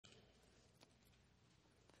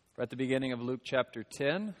We're at the beginning of Luke chapter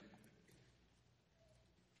 10.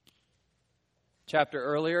 Chapter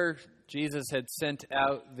earlier, Jesus had sent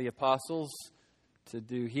out the apostles to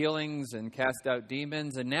do healings and cast out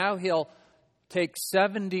demons, and now he'll take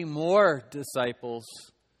 70 more disciples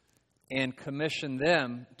and commission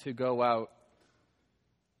them to go out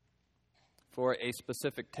for a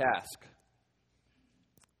specific task.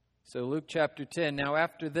 So Luke chapter 10, now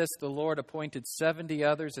after this the Lord appointed 70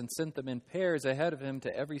 others and sent them in pairs ahead of him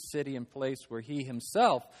to every city and place where he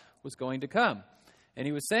himself was going to come. And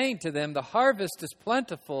he was saying to them, the harvest is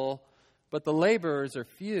plentiful, but the laborers are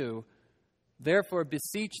few. Therefore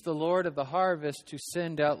beseech the Lord of the harvest to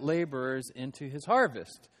send out laborers into his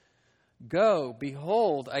harvest. Go,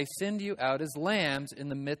 behold, I send you out as lambs in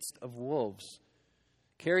the midst of wolves.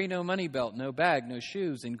 Carry no money belt, no bag, no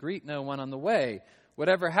shoes, and greet no one on the way.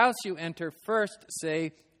 Whatever house you enter, first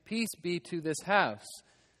say, peace be to this house.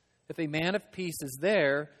 If a man of peace is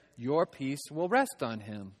there, your peace will rest on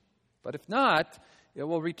him. But if not, it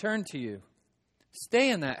will return to you. Stay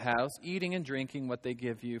in that house, eating and drinking what they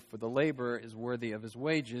give you, for the laborer is worthy of his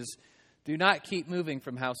wages. Do not keep moving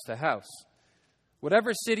from house to house.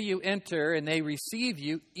 Whatever city you enter and they receive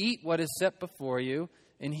you, eat what is set before you,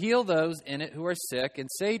 and heal those in it who are sick, and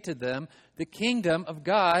say to them, the kingdom of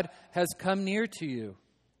God has come near to you.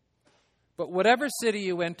 But whatever city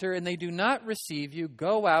you enter and they do not receive you,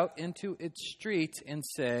 go out into its streets and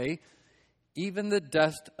say, even the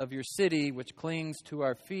dust of your city which clings to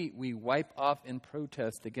our feet we wipe off in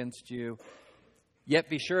protest against you. Yet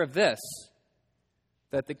be sure of this,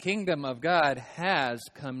 that the kingdom of God has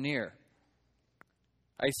come near.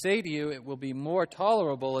 I say to you, it will be more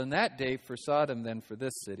tolerable in that day for Sodom than for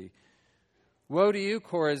this city. Woe to you,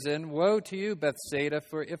 Chorazin! Woe to you, Bethsaida!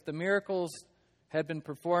 For if the miracles had been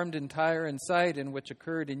performed in Tyre and Sidon, which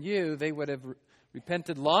occurred in you, they would have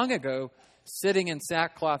repented long ago, sitting in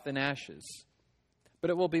sackcloth and ashes.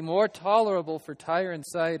 But it will be more tolerable for Tyre and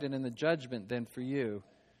Sidon in the judgment than for you.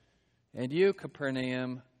 And you,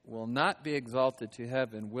 Capernaum, will not be exalted to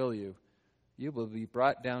heaven, will you? You will be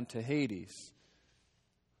brought down to Hades.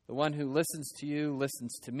 The one who listens to you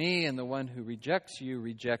listens to me, and the one who rejects you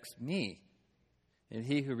rejects me. And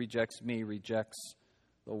he who rejects me rejects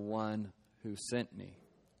the one who sent me.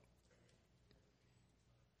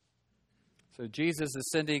 So Jesus is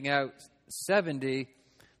sending out 70.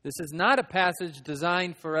 This is not a passage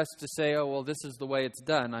designed for us to say, oh, well, this is the way it's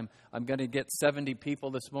done. I'm going to get 70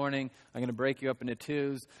 people this morning. I'm going to break you up into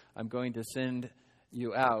twos. I'm going to send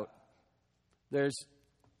you out. There's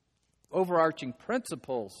overarching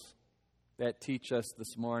principles that teach us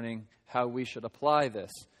this morning how we should apply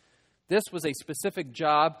this. This was a specific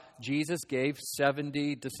job Jesus gave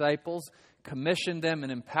 70 disciples, commissioned them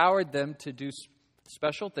and empowered them to do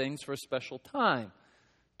special things for a special time,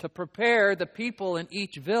 to prepare the people in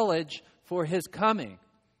each village for his coming.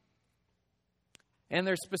 And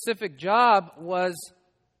their specific job was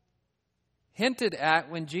hinted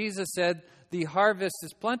at when Jesus said, the harvest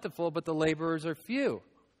is plentiful, but the laborers are few.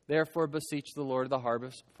 Therefore, beseech the Lord of the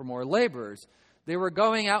harvest for more laborers. They were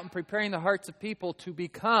going out and preparing the hearts of people to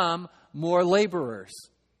become more laborers.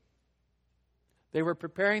 They were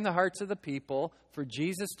preparing the hearts of the people for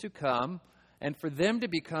Jesus to come and for them to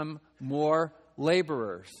become more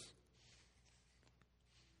laborers.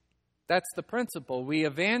 That's the principle. We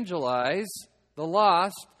evangelize the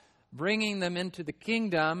lost, bringing them into the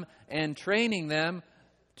kingdom and training them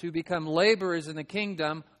to become laborers in the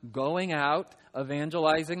kingdom, going out,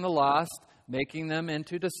 evangelizing the lost, making them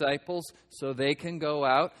into disciples so they can go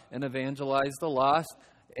out and evangelize the lost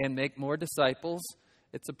and make more disciples.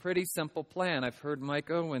 It's a pretty simple plan. I've heard Mike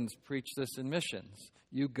Owens preach this in missions.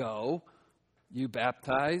 You go, you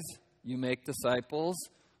baptize, you make disciples,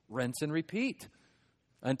 rinse and repeat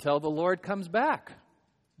until the Lord comes back.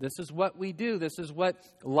 This is what we do. This is what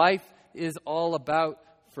life is all about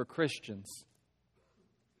for Christians.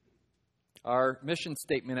 Our mission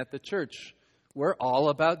statement at the church, we're all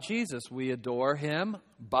about Jesus. We adore him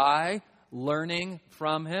by learning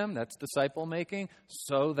from him, that's disciple making,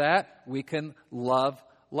 so that we can love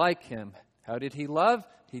like him. How did he love?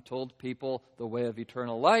 He told people the way of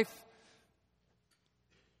eternal life,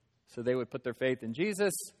 so they would put their faith in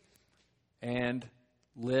Jesus and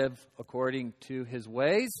live according to his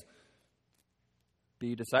ways,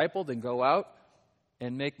 be discipled, and go out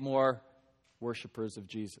and make more worshipers of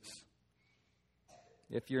Jesus.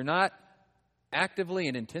 If you're not actively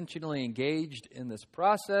and intentionally engaged in this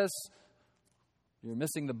process, you're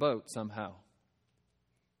missing the boat somehow.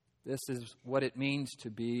 This is what it means to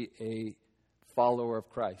be a follower of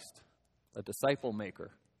Christ, a disciple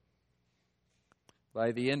maker.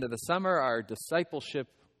 By the end of the summer, our discipleship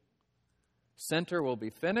center will be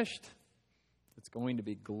finished. It's going to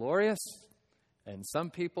be glorious. And some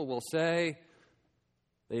people will say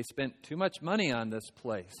they spent too much money on this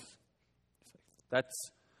place.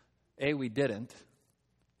 We didn't.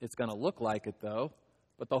 It's going to look like it, though.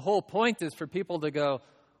 But the whole point is for people to go,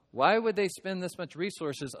 why would they spend this much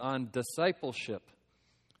resources on discipleship?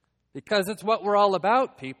 Because it's what we're all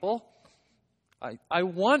about, people. I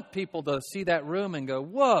want people to see that room and go,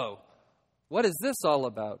 whoa, what is this all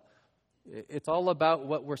about? It's all about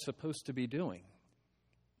what we're supposed to be doing.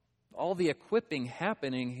 All the equipping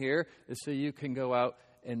happening here is so you can go out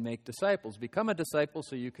and make disciples. Become a disciple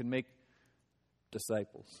so you can make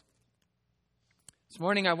disciples. This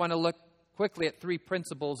morning I want to look quickly at 3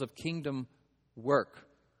 principles of kingdom work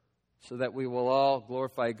so that we will all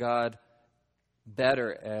glorify God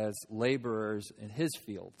better as laborers in His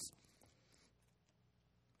fields.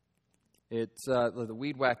 It's the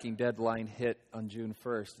weed whacking deadline hit on June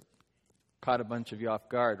 1st. Caught a bunch of you off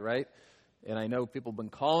guard, right? And I know people have been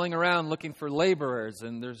calling around looking for laborers,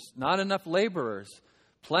 and there's not enough laborers.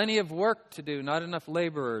 Plenty of work to do, not enough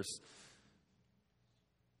laborers.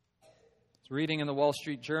 I was reading in the Wall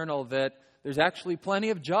Street Journal that there's actually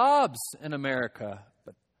plenty of jobs in America,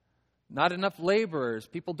 but not enough laborers.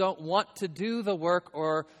 People don't want to do the work,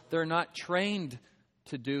 or they're not trained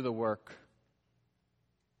to do the work.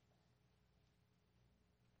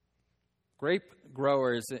 Grape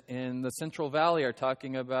growers in the Central Valley are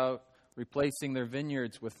talking about replacing their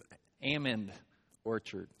vineyards with almond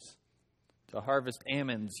orchards. To harvest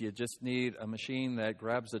almonds, you just need a machine that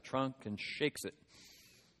grabs a trunk and shakes it.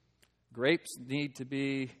 Grapes need to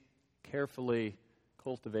be carefully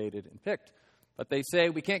cultivated and picked. But they say,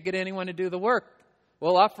 we can't get anyone to do the work.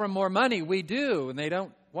 We'll offer them more money. We do, and they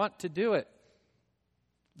don't want to do it.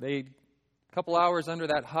 A couple hours under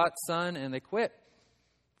that hot sun, and they quit.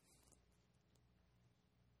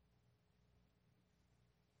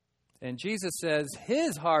 And Jesus says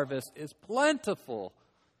His harvest is plentiful.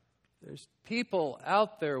 There's people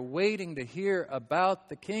out there waiting to hear about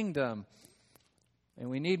the kingdom. And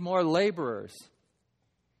we need more laborers.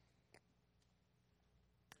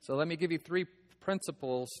 So let me give you 3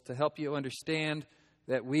 principles to help you understand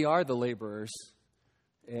that we are the laborers.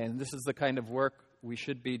 And this is the kind of work we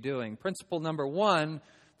should be doing. Principle number 1,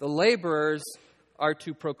 the laborers are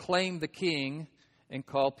to proclaim the King and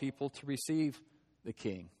call people to receive the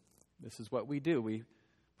King. This is what we do. We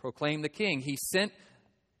proclaim the King. He sent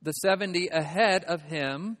the 70 ahead of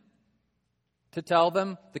Him to tell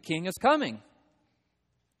them the King is coming.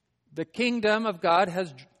 The kingdom of God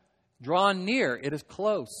has drawn near. It is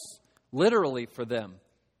close, literally for them.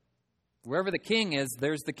 Wherever the King is,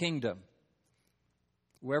 there's the kingdom.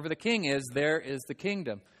 Wherever the King is, there is the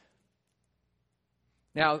kingdom.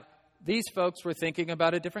 Now, these folks were thinking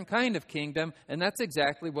about a different kind of kingdom, and that's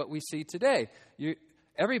exactly what we see today.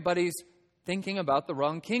 Everybody's thinking about the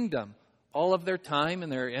wrong kingdom. All of their time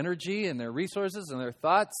and their energy and their resources and their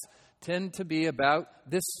thoughts tend to be about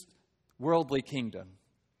this worldly kingdom.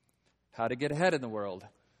 How to get ahead in the world.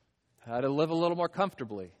 How to live a little more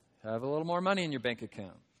comfortably. Have a little more money in your bank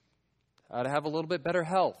account. How to have a little bit better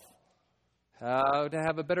health. How to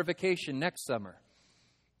have a better vacation next summer.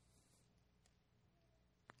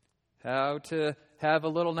 How to have a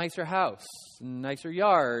little nicer house, nicer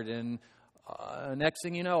yard, and next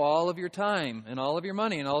thing you know, all of your time and all of your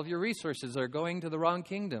money and all of your resources are going to the wrong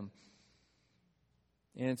kingdom.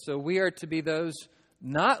 And so we are to be those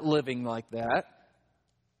not living like that,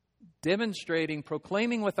 demonstrating,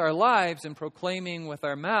 proclaiming with our lives and proclaiming with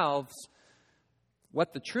our mouths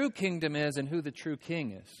what the true kingdom is and who the true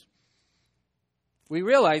king is. We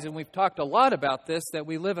realize, and we've talked a lot about this, that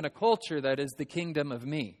we live in a culture that is the kingdom of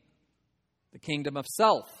me, the kingdom of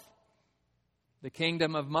self. The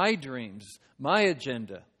kingdom of my dreams, my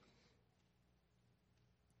agenda.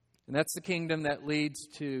 And that's the kingdom that leads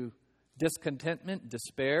to discontentment,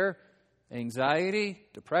 despair, anxiety,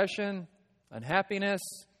 depression, unhappiness,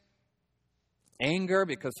 anger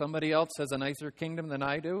because somebody else has a nicer kingdom than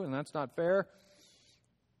I do, and that's not fair.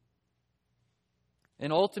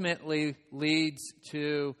 And ultimately leads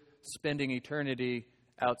to spending eternity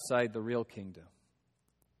outside the real kingdom.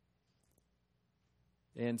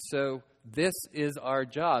 And so this is our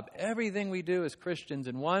job. Everything we do as Christians,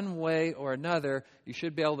 in one way or another, you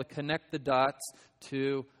should be able to connect the dots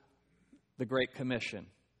to the Great Commission.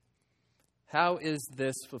 How is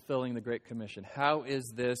this fulfilling the Great Commission? How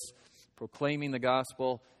is this proclaiming the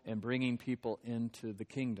gospel and bringing people into the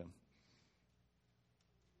kingdom?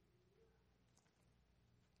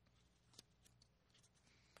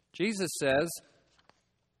 Jesus says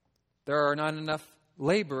there are not enough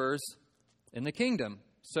laborers in the kingdom.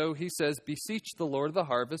 So he says, beseech the Lord of the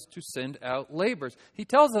harvest to send out laborers. He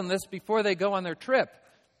tells them this before they go on their trip,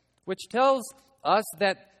 which tells us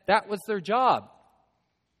that that was their job.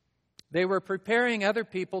 They were preparing other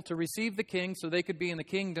people to receive the king so they could be in the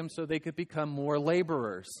kingdom, so they could become more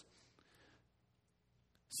laborers.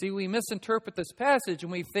 See, we misinterpret this passage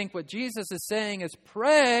and we think what Jesus is saying is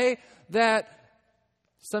pray that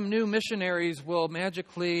some new missionaries will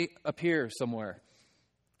magically appear somewhere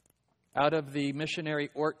out of the missionary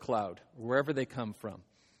Oort cloud, wherever they come from.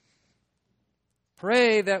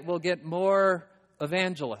 Pray that we'll get more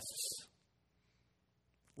evangelists.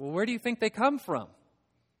 Well, where do you think they come from?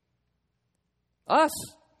 Us.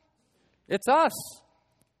 It's us.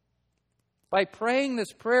 By praying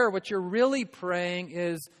this prayer, what you're really praying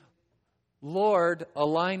is, Lord,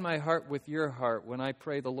 align my heart with your heart when I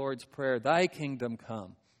pray the Lord's Prayer. Thy kingdom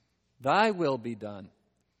come. Thy will be done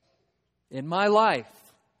in my life.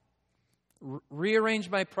 Rearrange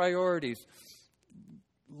my priorities.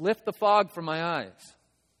 Lift the fog from my eyes.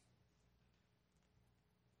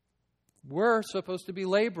 We're supposed to be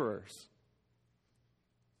laborers.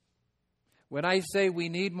 When I say we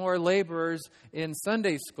need more laborers in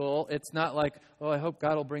Sunday school, it's not like, oh, I hope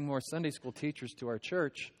God will bring more Sunday school teachers to our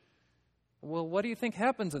church. Well, what do you think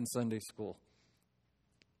happens in Sunday school?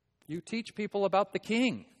 You teach people about the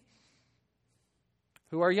King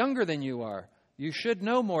who are younger than you are. You should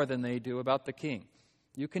know more than they do about the King.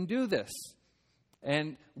 You can do this.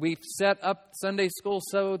 And we've set up Sunday school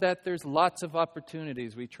so that there's lots of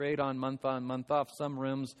opportunities. We trade on, month off. Some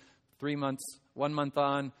rooms, 3 months, 1 month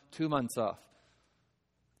on, 2 months off.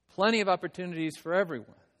 Plenty of opportunities for everyone.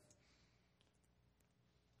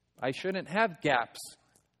 I shouldn't have gaps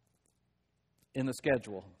in the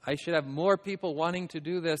schedule. I should have more people wanting to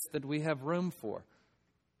do this than we have room for.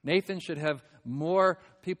 Nathan should have more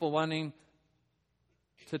people wanting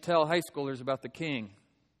to tell high schoolers about the King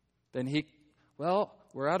than he... Well,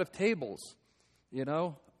 we're out of tables,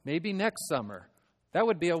 maybe next summer. That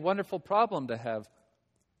would be a wonderful problem to have.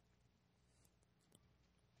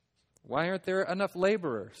 Why aren't there enough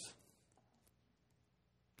laborers?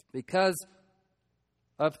 Because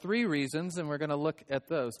of 3 reasons, and we're going to look at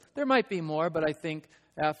those. There might be more, but I think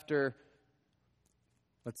after,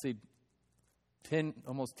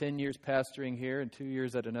 almost 10 years pastoring here and 2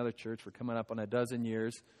 years at another church, we're coming up on a dozen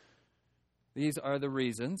years. These are the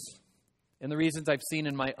reasons. And the reasons I've seen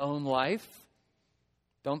in my own life.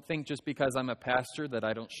 Don't think just because I'm a pastor that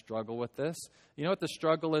I don't struggle with this. You know what the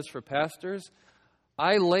struggle is for pastors?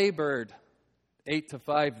 I labored 8 to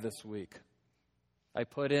 5 this week. I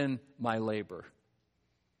put in my labor.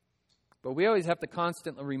 But we always have to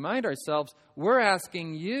constantly remind ourselves, we're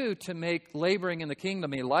asking you to make laboring in the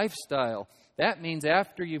kingdom a lifestyle. That means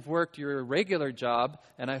after you've worked your regular job,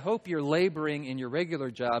 and I hope you're laboring in your regular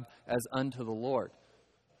job as unto the Lord.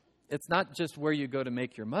 It's not just where you go to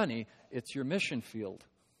make your money, it's your mission field.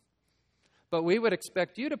 But we would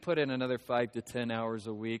expect you to put in another 5 to 10 hours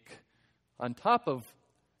a week on top of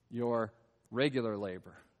your regular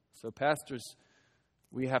labor. So pastors,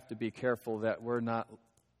 we have to be careful that we're not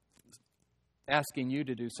asking you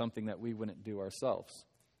to do something that we wouldn't do ourselves.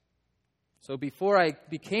 So before I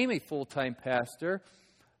became a full-time pastor,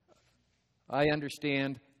 I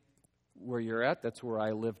understand where you're at. That's where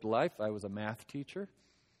I lived life. I was a math teacher.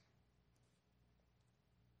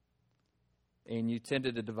 And you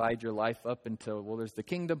tended to divide your life up into, there's the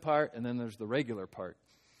kingdom part and then there's the regular part.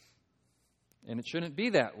 And it shouldn't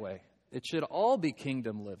be that way. It should all be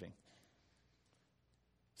kingdom living.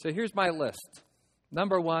 So here's my list.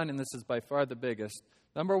 Number 1, and this is by far the biggest,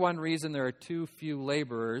 number 1 reason there are too few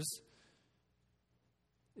laborers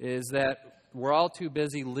is that we're all too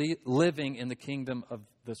busy living in the kingdom of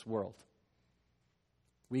this world.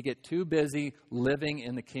 We get too busy living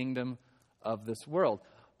in the kingdom of this world.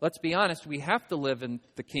 Let's be honest, we have to live in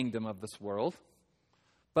the kingdom of this world,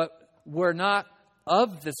 but we're not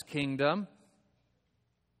of this kingdom.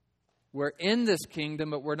 We're in this kingdom,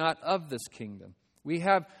 but we're not of this kingdom. We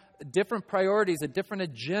have different priorities, a different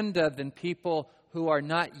agenda than people who are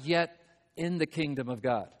not yet in the kingdom of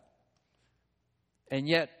God. And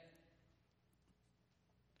yet,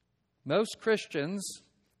 most Christians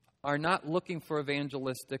are not looking for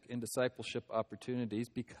evangelistic and discipleship opportunities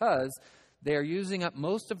because they are using up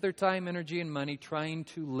most of their time, energy, and money trying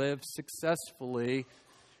to live successfully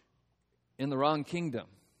in the wrong kingdom.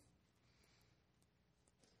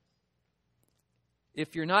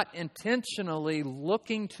 If you're not intentionally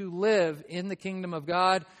looking to live in the kingdom of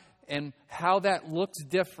God and how that looks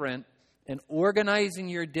different and organizing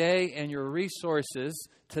your day and your resources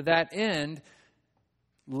to that end,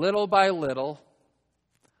 little by little,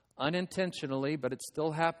 unintentionally, but it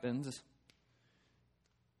still happens,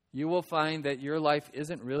 you will find that your life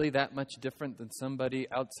isn't really that much different than somebody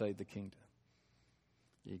outside the kingdom.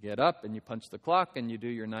 You get up and you punch the clock and you do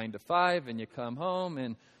your 9 to 5 and you come home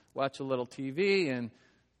and watch a little TV and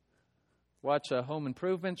watch a home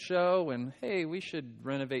improvement show and, hey, we should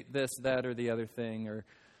renovate this, that, or the other thing.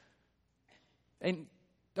 And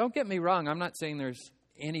don't get me wrong, I'm not saying there's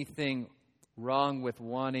anything wrong with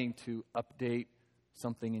wanting to update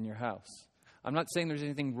something in your house. I'm not saying there's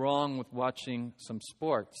anything wrong with watching some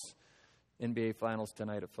sports. NBA Finals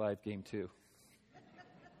tonight at 5, Game 2.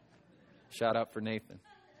 Shout out for Nathan.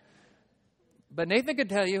 But Nathan could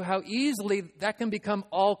tell you how easily that can become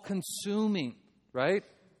all-consuming, right?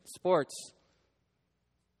 Sports.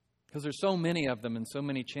 Because there's so many of them and so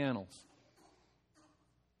many channels.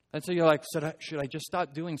 And so you're like, should I just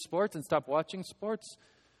stop doing sports and stop watching sports?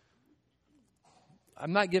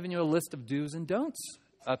 I'm not giving you a list of do's and don'ts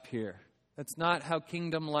up here. That's not how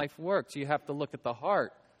kingdom life works. You have to look at the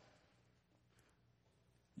heart.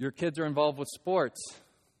 Your kids are involved with sports.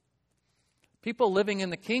 People living in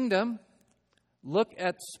the kingdom look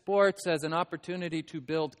at sports as an opportunity to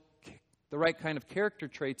build the right kind of character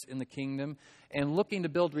traits in the kingdom and looking to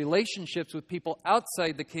build relationships with people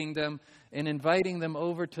outside the kingdom and inviting them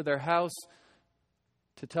over to their house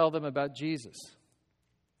to tell them about Jesus.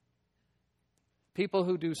 People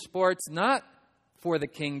who do sports not for the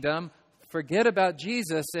kingdom forget about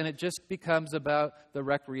Jesus, and it just becomes about the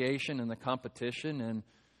recreation and the competition, and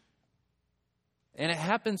it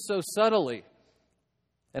happens so subtly.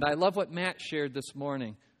 And I love what Matt shared this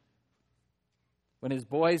morning when his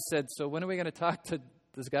boys said, so when are we going to talk to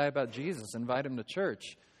this guy about Jesus, invite him to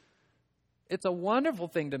church? It's a wonderful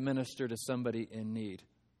thing to minister to somebody in need.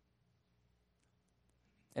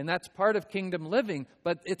 And that's part of kingdom living,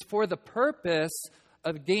 but it's for the purpose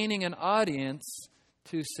of gaining an audience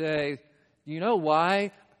to say, you know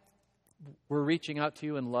why we're reaching out to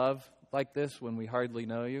you in love like this when we hardly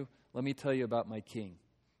know you? Let me tell you about my King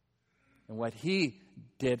and what He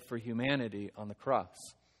did for humanity on the cross,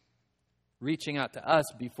 reaching out to us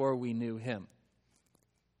before we knew Him.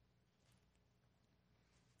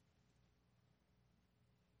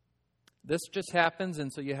 This just happens,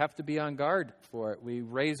 and so you have to be on guard for it. We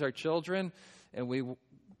raise our children, and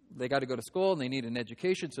they got to go to school, and they need an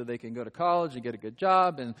education so they can go to college and get a good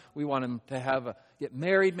job, and we want them to get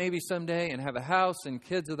married maybe someday and have a house and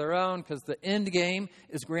kids of their own, because the end game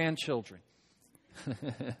is grandchildren.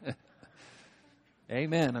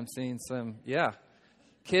 Amen. I'm seeing some,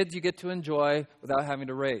 kids you get to enjoy without having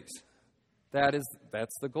to raise. That's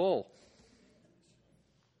the goal.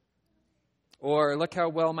 Or look how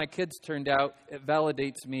well my kids turned out. It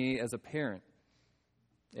validates me as a parent.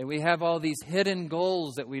 And we have all these hidden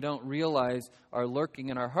goals that we don't realize are lurking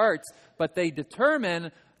in our hearts, but they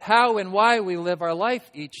determine how and why we live our life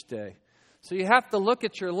each day. So you have to look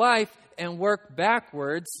at your life and work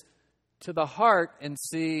backwards to the heart and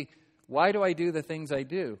see, why do I do the things I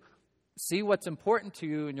do? See what's important to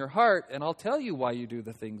you in your heart, and I'll tell you why you do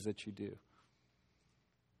the things that you do.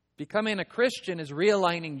 Becoming a Christian is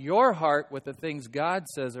realigning your heart with the things God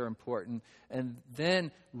says are important, and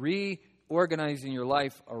then reorganizing your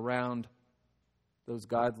life around those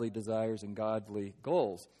godly desires and godly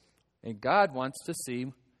goals. And God wants to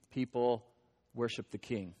see people worship the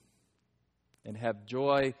King and have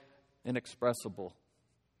joy inexpressible.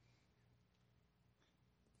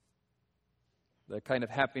 The kind of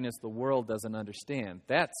happiness the world doesn't understand.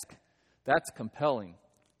 That's compelling.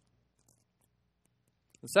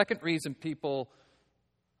 The second reason people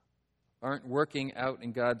aren't working out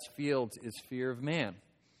in God's fields is fear of man.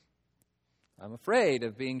 I'm afraid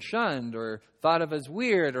of being shunned or thought of as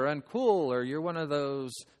weird or uncool, or you're one of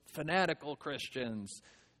those fanatical Christians.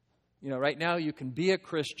 Right now you can be a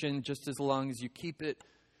Christian just as long as you keep it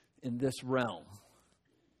in this realm,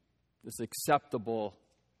 this acceptable,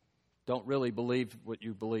 don't really believe what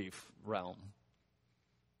you believe realm,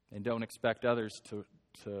 and don't expect others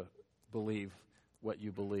to believe what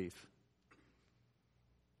you believe.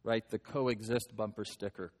 Right? The coexist bumper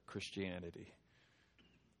sticker Christianity.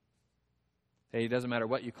 Hey, it doesn't matter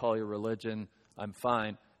what you call your religion, I'm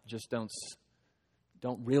fine. Just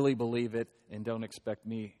don't really believe it, and don't expect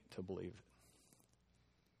me to believe it.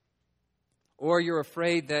 Or you're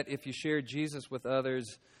afraid that if you share Jesus with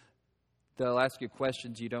others, they'll ask you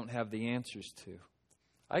questions you don't have the answers to.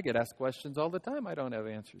 I get asked questions all the time I don't have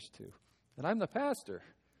answers to. And I'm the pastor.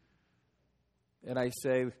 And I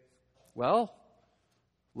say, well,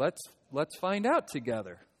 let's find out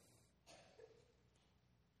together.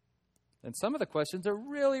 And some of the questions are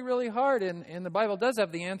really, really hard, and the Bible does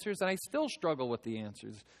have the answers, and I still struggle with the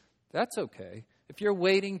answers. That's okay. If you're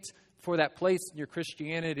waiting for that place in your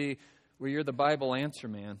Christianity where you're the Bible answer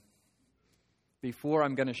man, before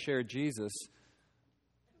I'm going to share Jesus,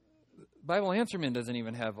 Bible Answerman doesn't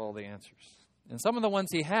even have all the answers. And some of the ones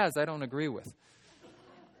he has, I don't agree with.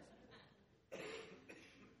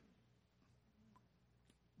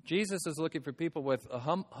 Jesus is looking for people with a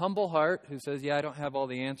humble heart who says, yeah, I don't have all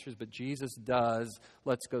the answers, but Jesus does.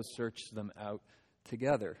 Let's go search them out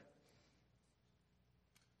together.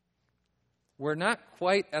 We're not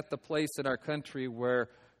quite at the place in our country where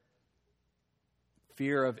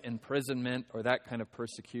fear of imprisonment or that kind of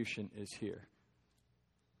persecution is here.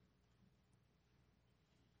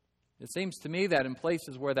 It seems to me that in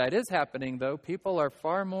places where that is happening, though, people are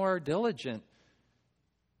far more diligent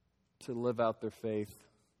to live out their faith.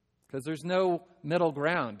 Because there's no middle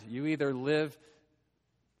ground. You either live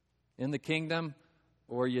in the kingdom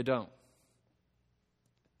or you don't.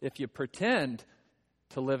 If you pretend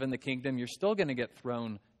to live in the kingdom, you're still going to get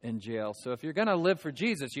thrown in jail. So if you're going to live for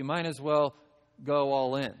Jesus, you might as well go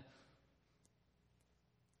all in.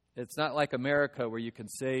 It's not like America where you can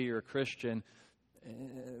say you're a Christian,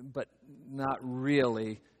 but not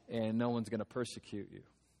really, and no one's going to persecute you.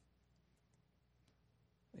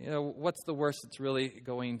 You know, what's the worst that's really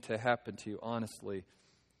going to happen to you, honestly?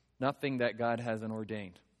 Nothing that God hasn't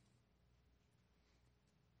ordained.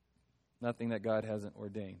 Nothing that God hasn't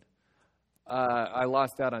ordained. I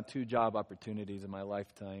lost out on 2 job opportunities in my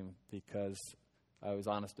lifetime because I was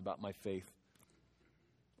honest about my faith.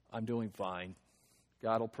 I'm doing fine.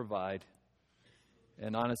 God will provide.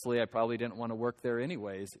 And honestly, I probably didn't want to work there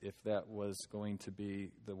anyways if that was going to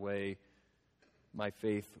be the way my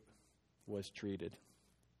faith was treated.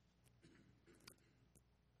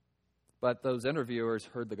 But those interviewers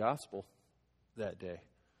heard the gospel that day.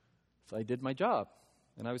 So I did my job,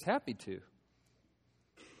 and I was happy to.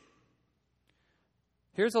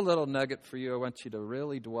 Here's a little nugget for you I want you to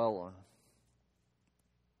really dwell on.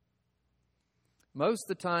 Most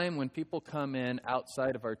of the time when people come in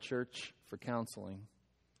outside of our church for counseling,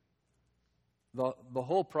 the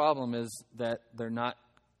whole problem is that they're not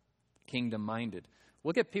kingdom-minded.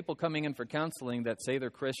 We'll get people coming in for counseling that say they're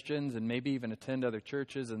Christians and maybe even attend other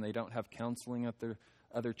churches, and they don't have counseling at their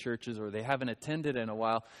other churches, or they haven't attended in a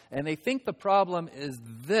while. And they think the problem is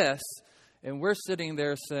this, and we're sitting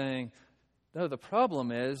there saying, no, the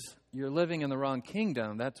problem is you're living in the wrong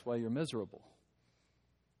kingdom. That's why you're miserable.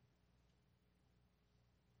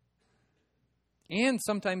 And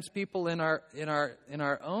sometimes people in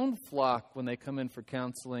our own flock, when they come in for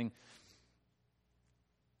counseling,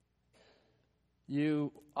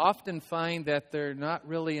 you often find that they're not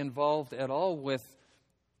really involved at all with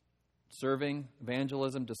serving,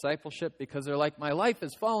 evangelism, discipleship, because they're like, my life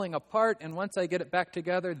is falling apart, and once I get it back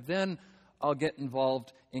together, then I'll get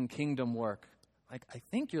involved in kingdom work. Like, I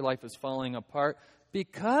think your life is falling apart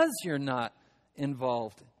because you're not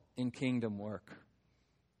involved in kingdom work.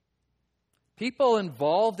 People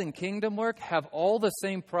involved in kingdom work have all the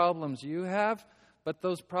same problems you have, but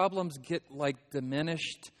those problems get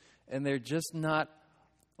diminished, and they're just not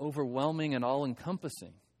overwhelming and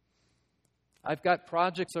all-encompassing. I've got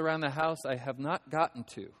projects around the house I have not gotten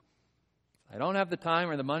to. I don't have the time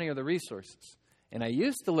or the money or the resources. And I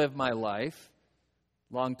used to live my life,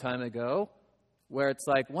 long time ago, where it's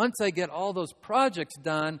like, once I get all those projects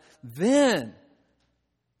done, then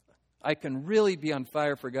I can really be on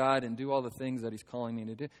fire for God and do all the things that He's calling me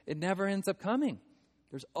to do. It never ends up coming.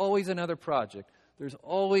 There's always another project. There's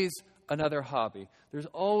always another hobby. There's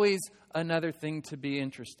always another thing to be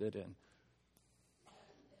interested in.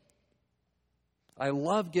 I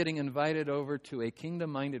love getting invited over to a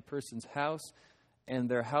kingdom-minded person's house, and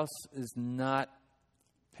their house is not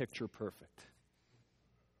picture perfect.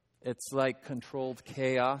 It's like controlled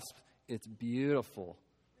chaos. It's beautiful.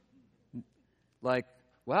 Like,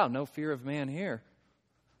 wow, no fear of man here.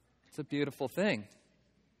 It's a beautiful thing.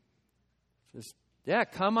 Just, yeah,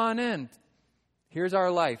 come on in. Here's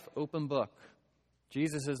our life, open book.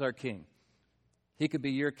 Jesus is our king. He could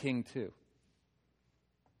be your king too.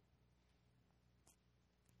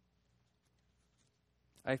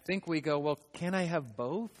 I think we go, well, can I have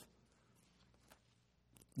both?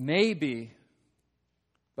 Maybe.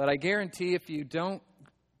 But I guarantee if you don't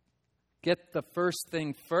get the first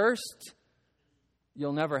thing first,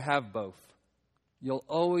 you'll never have both. You'll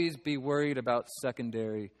always be worried about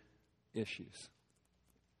secondary issues.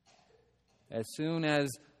 As soon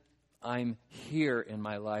as I'm here in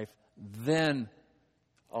my life, then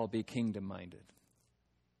I'll be kingdom-minded.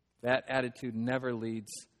 That attitude never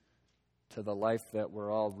leads to the life that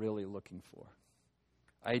we're all really looking for.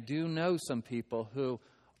 I do know some people who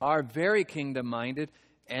are very kingdom-minded,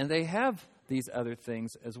 and they have these other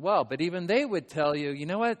things as well. But even they would tell you, you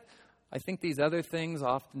know what? I think these other things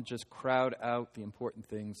often just crowd out the important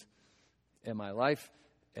things in my life,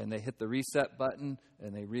 and they hit the reset button,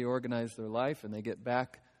 and they reorganize their life, and they get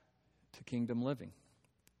back to kingdom living.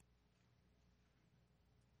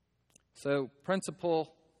 So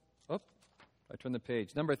principle, I turned the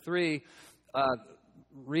page. Number 3,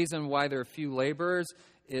 reason why there are few laborers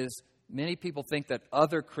is many people think that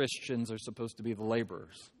other Christians are supposed to be the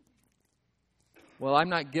laborers. Well, I'm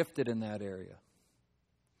not gifted in that area.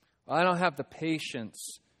 I don't have the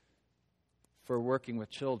patience for working with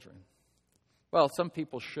children. Well, some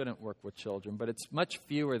people shouldn't work with children, but it's much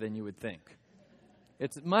fewer than you would think.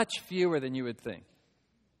 It's much fewer than you would think.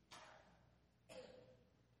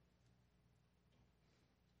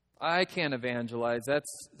 I can't evangelize.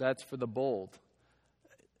 That's for the bold.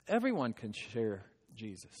 Everyone can share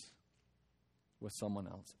Jesus with someone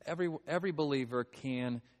else. Every believer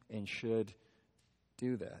can and should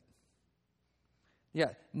do that.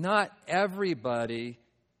 Yeah, not everybody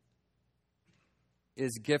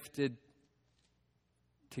is gifted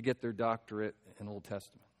to get their doctorate in Old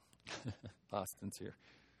Testament. Austin's here.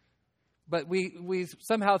 But we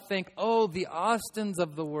somehow think, the Austins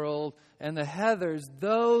of the world and the Heathers,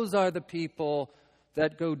 those are the people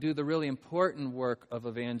that go do the really important work of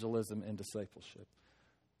evangelism and discipleship.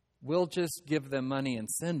 We'll just give them money and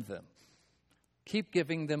send them. Keep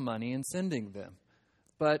giving them money and sending them.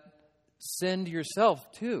 But send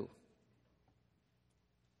yourself too.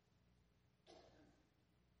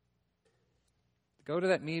 Go to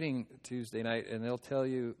that meeting Tuesday night and they'll tell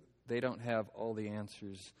you they don't have all the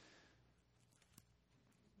answers.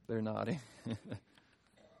 They're nodding.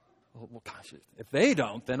 Well, gosh, if they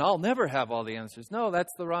don't, then I'll never have all the answers. No,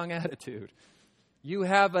 that's the wrong attitude. You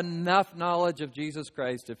have enough knowledge of Jesus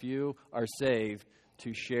Christ if you are saved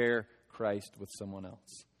to share Christ with someone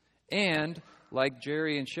else. And, like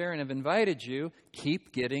Jerry and Sharon have invited you,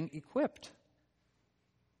 keep getting equipped.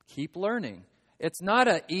 Keep learning. It's not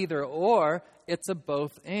a either or, it's a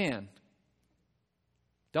both and.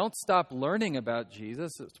 Don't stop learning about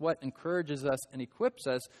Jesus. It's what encourages us and equips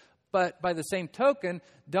us. But by the same token,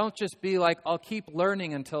 don't just be like, I'll keep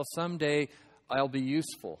learning until someday I'll be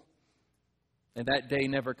useful. And that day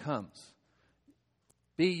never comes.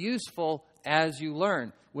 Be useful as you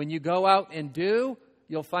learn. When you go out and do,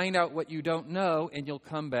 you'll find out what you don't know, and you'll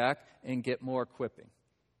come back and get more equipping.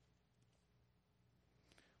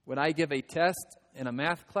 When I give a test in a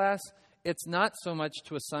math class, it's not so much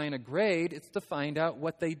to assign a grade, it's to find out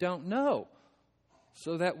what they don't know,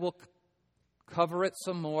 so that we'll cover it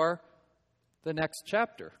some more the next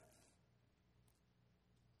chapter.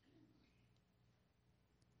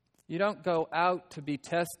 You don't go out to be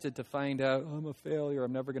tested to find out, I'm a failure,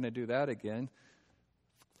 I'm never going to do that again.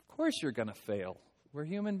 Of course you're going to fail. We're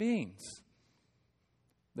human beings.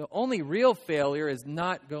 The only real failure is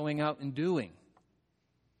not going out and doing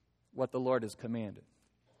what the Lord has commanded.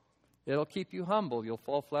 It'll keep you humble. You'll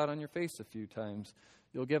fall flat on your face a few times.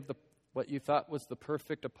 You'll give what you thought was the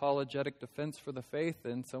perfect apologetic defense for the faith,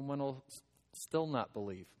 and someone will still not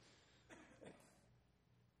believe.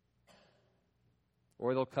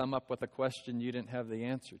 Or they'll come up with a question you didn't have the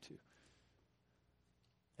answer to.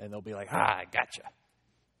 And they'll be like, I gotcha.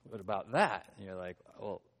 What about that? And you're like,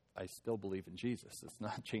 well, I still believe in Jesus. It's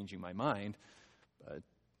not changing my mind. But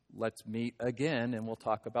let's meet again, and we'll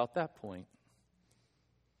talk about that point.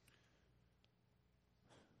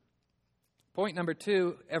 Point number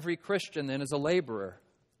 2, every Christian then is a laborer.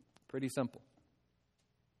 Pretty simple.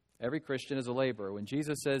 Every Christian is a laborer. When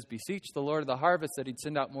Jesus says, beseech the Lord of the harvest that he'd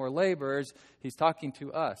send out more laborers, he's talking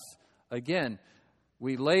to us. Again,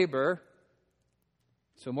 we labor,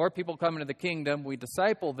 so more people come into the kingdom, we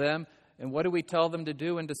disciple them, and what do we tell them to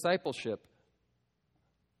do in discipleship?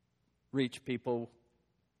 Reach people,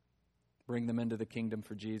 bring them into the kingdom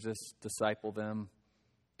for Jesus, disciple them,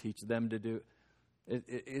 teach them to do.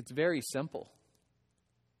 It's very simple.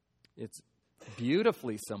 It's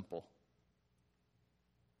beautifully simple.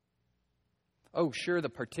 Oh, sure, the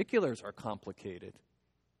particulars are complicated.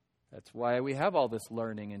 That's why we have all this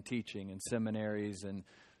learning and teaching and seminaries and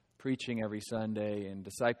preaching every Sunday and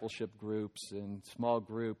discipleship groups and small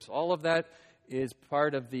groups. All of that is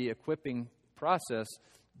part of the equipping process.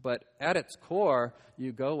 But at its core,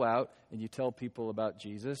 you go out and you tell people about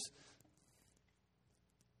Jesus.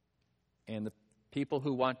 And the people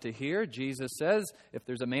who want to hear, Jesus says, if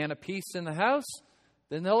there's a man of peace in the house,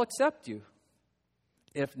 then they'll accept you.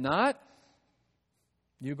 If not,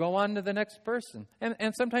 you go on to the next person.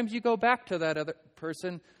 And sometimes you go back to that other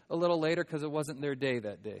person a little later because it wasn't their day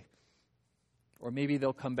that day. Or maybe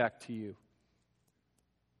they'll come back to you.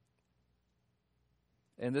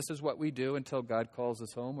 And this is what we do until God calls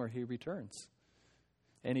us home or he returns.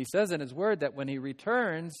 And he says in his word that when he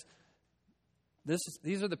returns,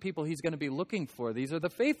 These are the people he's going to be looking for. These are the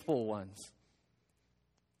faithful ones.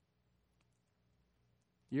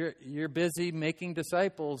 You're busy making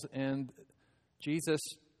disciples, and Jesus,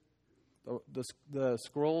 the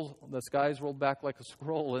scroll, the skies rolled back like a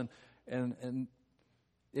scroll, and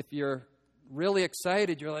if you're really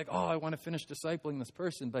excited, you're like, oh, I want to finish discipling this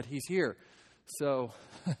person, but he's here. So,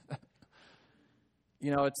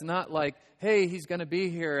 it's not like, hey, he's going to be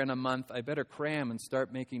here in a month. I better cram and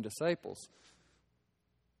start making disciples.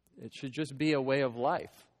 It should just be a way of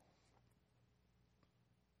life.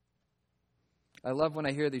 I love when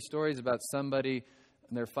I hear these stories about somebody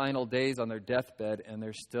in their final days on their deathbed, and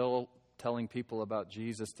they're still telling people about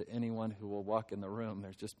Jesus to anyone who will walk in the room.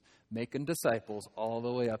 They're just making disciples all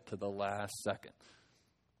the way up to the last second.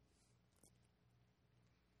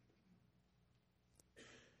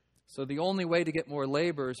 So the only way to get more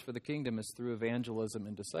laborers for the kingdom is through evangelism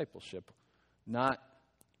and discipleship, not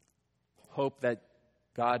hope that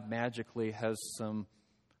God magically has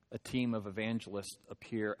a team of evangelists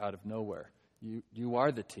appear out of nowhere. You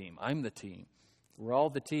are the team. I'm the team. We're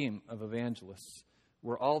all the team of evangelists.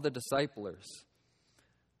 We're all the disciplers.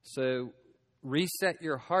 So reset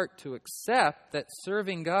your heart to accept that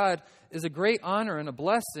serving God is a great honor and a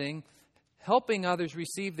blessing. Helping others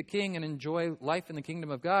receive the King and enjoy life in the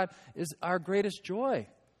kingdom of God is our greatest joy.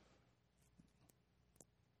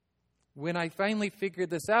 When I finally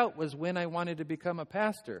figured this out was when I wanted to become a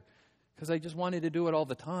pastor, because I just wanted to do it all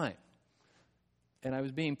the time. And I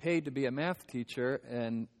was being paid to be a math teacher,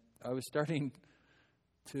 and I was starting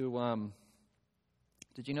to...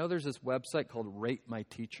 did you know there's this website called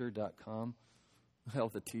ratemyteacher.com? Well,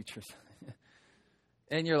 the teachers.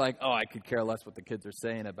 And you're like, oh, I could care less what the kids are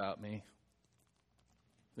saying about me.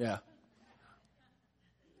 Yeah.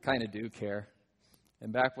 Kind of do care.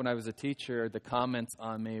 And back when I was a teacher, the comments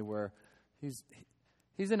on me were,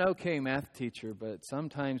 he's an okay math teacher, but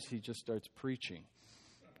sometimes he just starts preaching.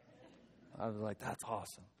 I was like, that's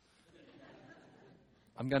awesome.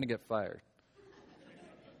 I'm going to get fired.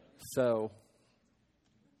 So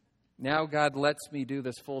now God lets me do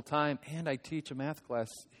this full time, and I teach a math class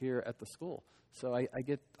here at the school. So I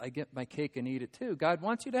get my cake and eat it too. God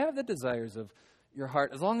wants you to have the desires of your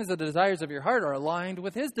heart, as long as the desires of your heart are aligned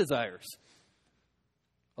with His desires.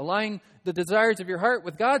 Align the desires of your heart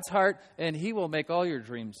with God's heart, and He will make all your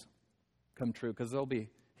dreams come true, because they'll be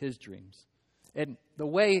His dreams. And the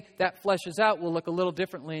way that fleshes out will look a little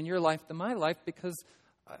differently in your life than my life, because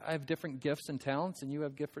I have different gifts and talents, and you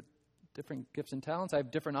have different gifts and talents. I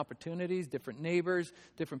have different opportunities, different neighbors,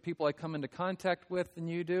 different people I come into contact with than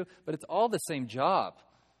you do, but it's all the same job.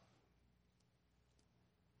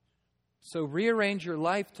 So rearrange your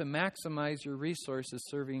life to maximize your resources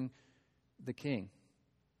serving the King.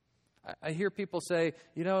 I hear people say,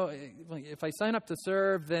 if I sign up to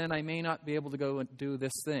serve, then I may not be able to go and do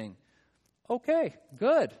this thing. Okay,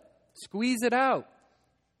 good. Squeeze it out.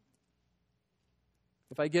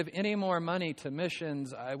 If I give any more money to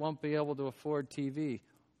missions, I won't be able to afford TV.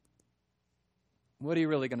 What are you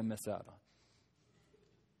really going to miss out on?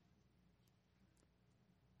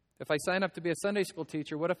 If I sign up to be a Sunday school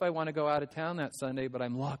teacher, what if I want to go out of town that Sunday, but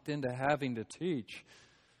I'm locked into having to teach?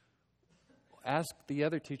 Ask the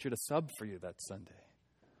other teacher to sub for you that Sunday.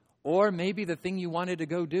 Or maybe the thing you wanted to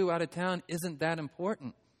go do out of town isn't that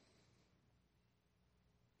important.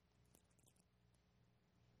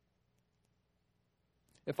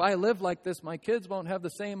 If I live like this, my kids won't have the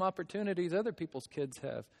same opportunities other people's kids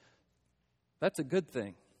have. That's a good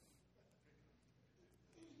thing.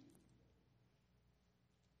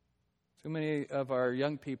 Too many of our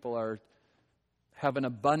young people have an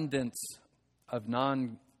abundance of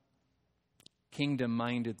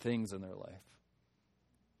non-kingdom-minded things in their life.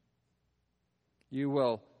 You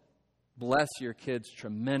will bless your kids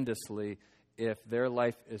tremendously if their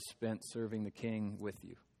life is spent serving the King with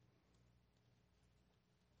you.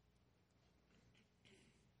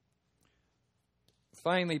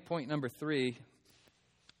 Finally, point number 3,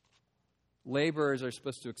 laborers are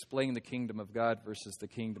supposed to explain the kingdom of God versus the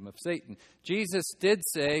kingdom of Satan. Jesus did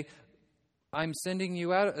say, I'm sending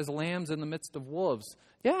you out as lambs in the midst of wolves.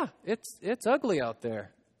 Yeah, it's ugly out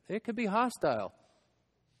there. It could be hostile.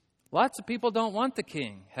 Lots of people don't want the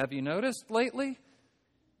king. Have you noticed lately?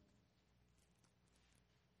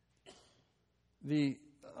 The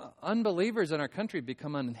unbelievers in our country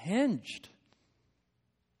become unhinged.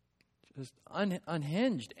 Just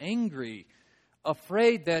unhinged, angry,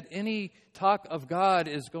 afraid that any talk of God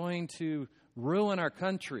is going to ruin our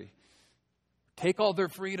country, take all their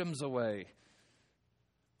freedoms away.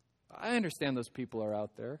 I understand those people are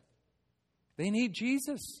out there. They need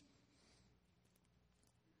Jesus.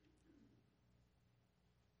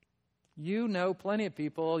 You know plenty of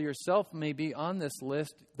people, yourself may be on this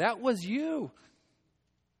list. That was you.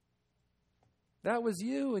 That was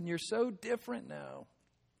you, and you're so different now.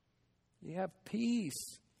 You have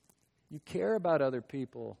peace. You care about other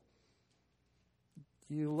people.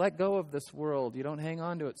 You let go of this world. You don't hang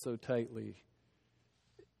on to it so tightly.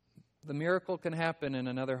 The miracle can happen in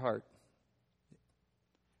another heart.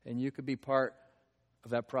 And you could be part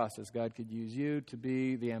of that process. God could use you to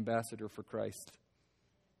be the ambassador for Christ.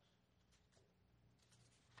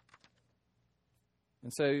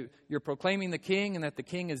 And so you're proclaiming the King and that the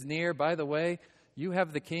King is near. By the way, you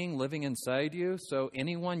have the King living inside you. So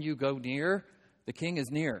anyone you go near, the King is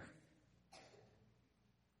near.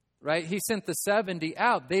 Right? He sent the 70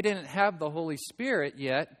 out. They didn't have the Holy Spirit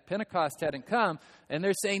yet. Pentecost hadn't come. And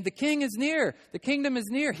they're saying, the King is near. The kingdom is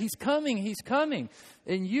near. He's coming. He's coming.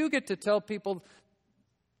 And you get to tell people,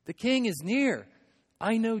 the King is near.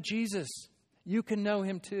 I know Jesus. You can know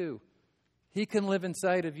him too. He can live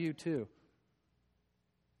inside of you too.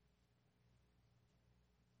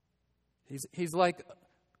 He's like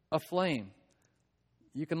a flame.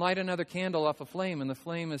 You can light another candle off a flame and the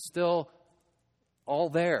flame is still all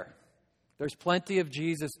there. There's plenty of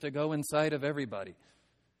Jesus to go inside of everybody.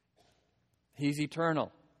 He's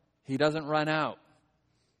eternal. He doesn't run out.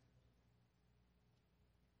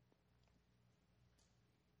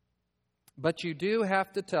 But you do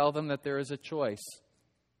have to tell them that there is a choice.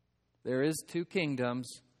 There is two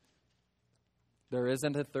kingdoms. There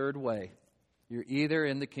isn't a third way. You're either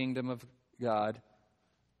in the kingdom of God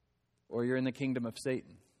or you're in the kingdom of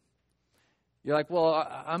Satan. You're like, well,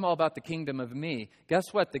 I'm all about the kingdom of me. Guess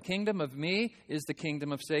what? The kingdom of me is the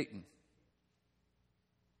kingdom of Satan.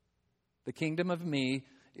 The kingdom of me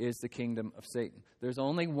is the kingdom of Satan. There's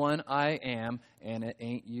only one I am, and it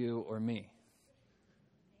ain't you or me.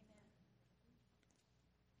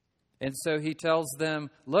 And so he tells them,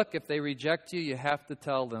 look, if they reject you, you have to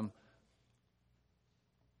tell them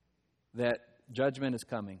that judgment is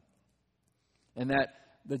coming. And that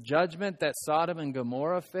the judgment that Sodom and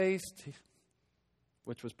Gomorrah faced,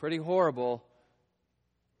 which was pretty horrible,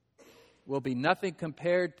 will be nothing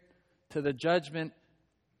compared to the judgment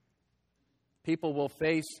people will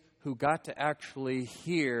face who got to actually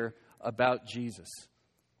hear about Jesus.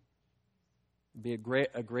 It'll be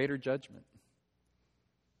a greater judgment.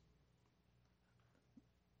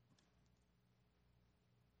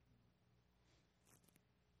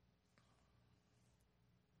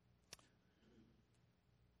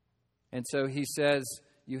 And so he says,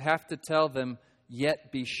 you have to tell them,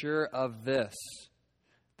 yet be sure of this,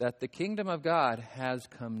 that the kingdom of God has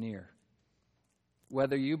come near.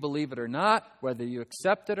 Whether you believe it or not, whether you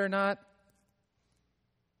accept it or not.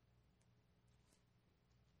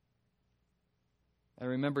 I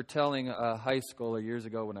remember telling a high schooler years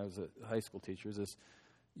ago when I was a high school teacher, this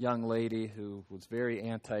young lady who was very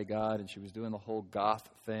anti-God, and she was doing the whole goth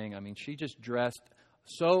thing. I mean, she just dressed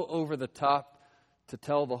so over the top to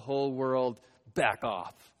tell the whole world, back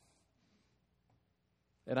off.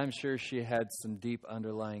 And I'm sure she had some deep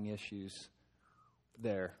underlying issues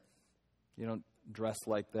there. You don't dress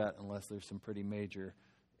like that unless there's some pretty major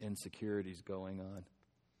insecurities going on.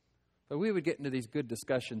 But we would get into these good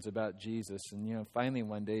discussions about Jesus. And, finally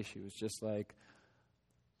one day she was just like,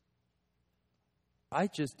 I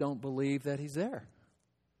just don't believe that he's there.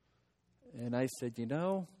 And I said,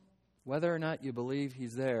 whether or not you believe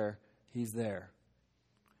he's there, he's there.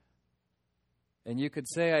 And you could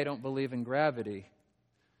say, I don't believe in gravity,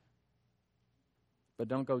 but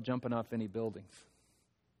don't go jumping off any buildings.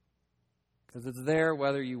 Because it's there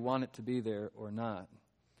whether you want it to be there or not.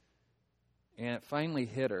 And it finally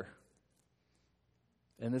hit her.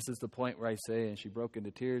 And this is the point where I say, and she broke into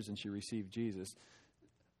tears and she received Jesus.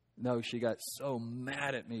 No, she got so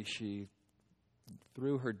mad at me, she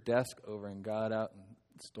threw her desk over and got out and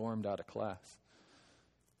stormed out of class.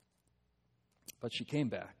 But she came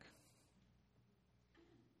back.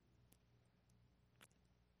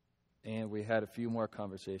 And we had a few more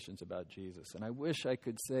conversations about Jesus. And I wish I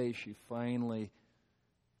could say she finally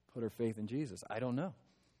put her faith in Jesus. I don't know.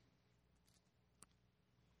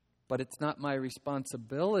 But it's not my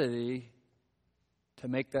responsibility to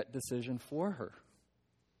make that decision for her.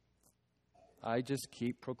 I just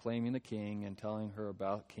keep proclaiming the King and telling her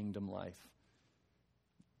about kingdom life.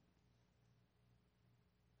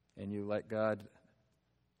 And you let God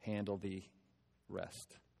handle the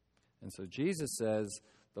rest. And so Jesus says,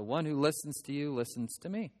 the one who listens to you listens to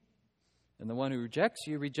me. And the one who rejects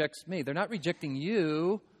you rejects me. They're not rejecting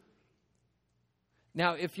you.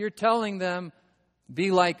 Now, if you're telling them, be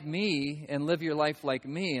like me and live your life like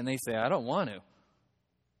me, and they say, I don't want to,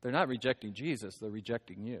 they're not rejecting Jesus, they're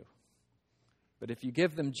rejecting you. But if you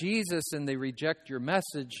give them Jesus and they reject your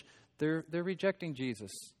message, they're rejecting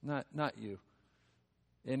Jesus, not you.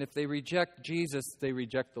 And if they reject Jesus, they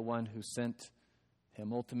reject the one who sent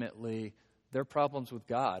him. Ultimately, their problem's with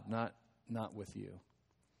God, not with you.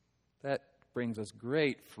 That brings us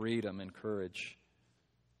great freedom and courage.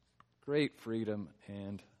 Great freedom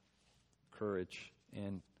and courage.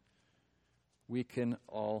 And we can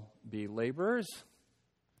all be laborers.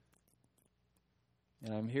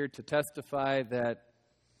 And I'm here to testify that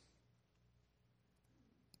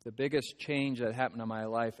the biggest change that happened in my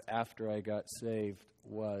life after I got saved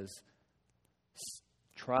was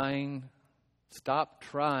stop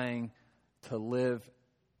trying to live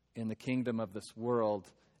in the kingdom of this world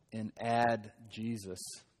and add Jesus.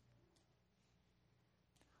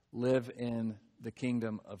 Live in the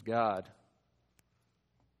kingdom of God,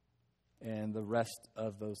 and the rest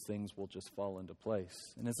of those things will just fall into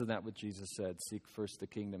place. And isn't that what Jesus said? Seek first the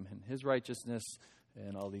kingdom and his righteousness,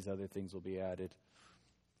 and all these other things will be added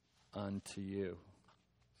unto you.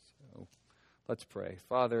 So let's pray.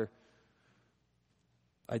 Father,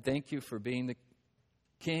 I thank you for being the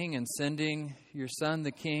King and sending your Son,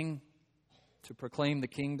 the King, to proclaim the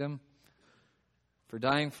kingdom, for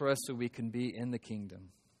dying for us so we can be in the kingdom.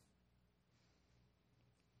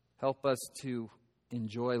 Help us to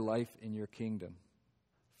enjoy life in your kingdom,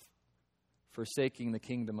 forsaking the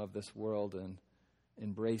kingdom of this world and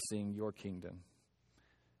embracing your kingdom.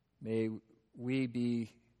 May we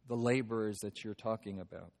be the laborers that you're talking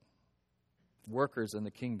about, workers in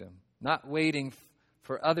the kingdom, not waiting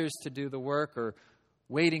for others to do the work or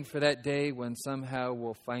waiting for that day when somehow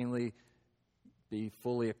we'll finally be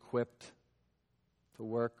fully equipped to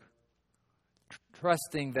work.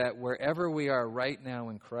 Trusting that wherever we are right now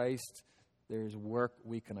in Christ, there's work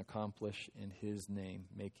we can accomplish in his name,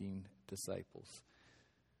 making disciples.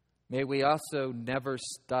 May we also never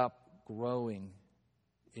stop growing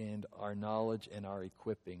in our knowledge and our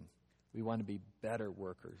equipping. We want to be better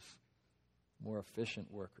workers, more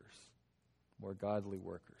efficient workers, more godly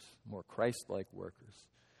workers, more Christ-like workers.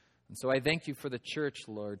 And so I thank you for the church,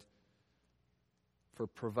 Lord, for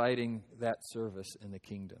providing that service in the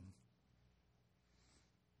kingdom.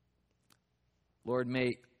 Lord,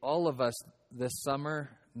 may all of us this summer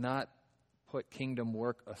not put kingdom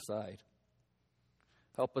work aside.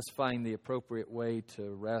 Help us find the appropriate way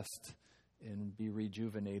to rest and be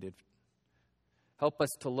rejuvenated. Help us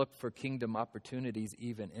to look for kingdom opportunities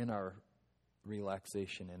even in our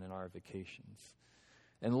relaxation and in our vacations.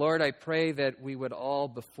 And Lord, I pray that we would all,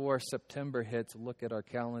 before September hits, look at our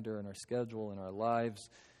calendar and our schedule and our lives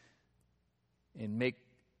and make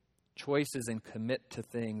choices and commit to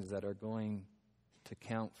things that are going to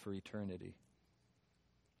count for eternity.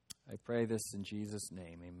 I pray this in Jesus'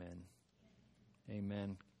 name. Amen.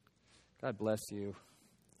 Amen. God bless you.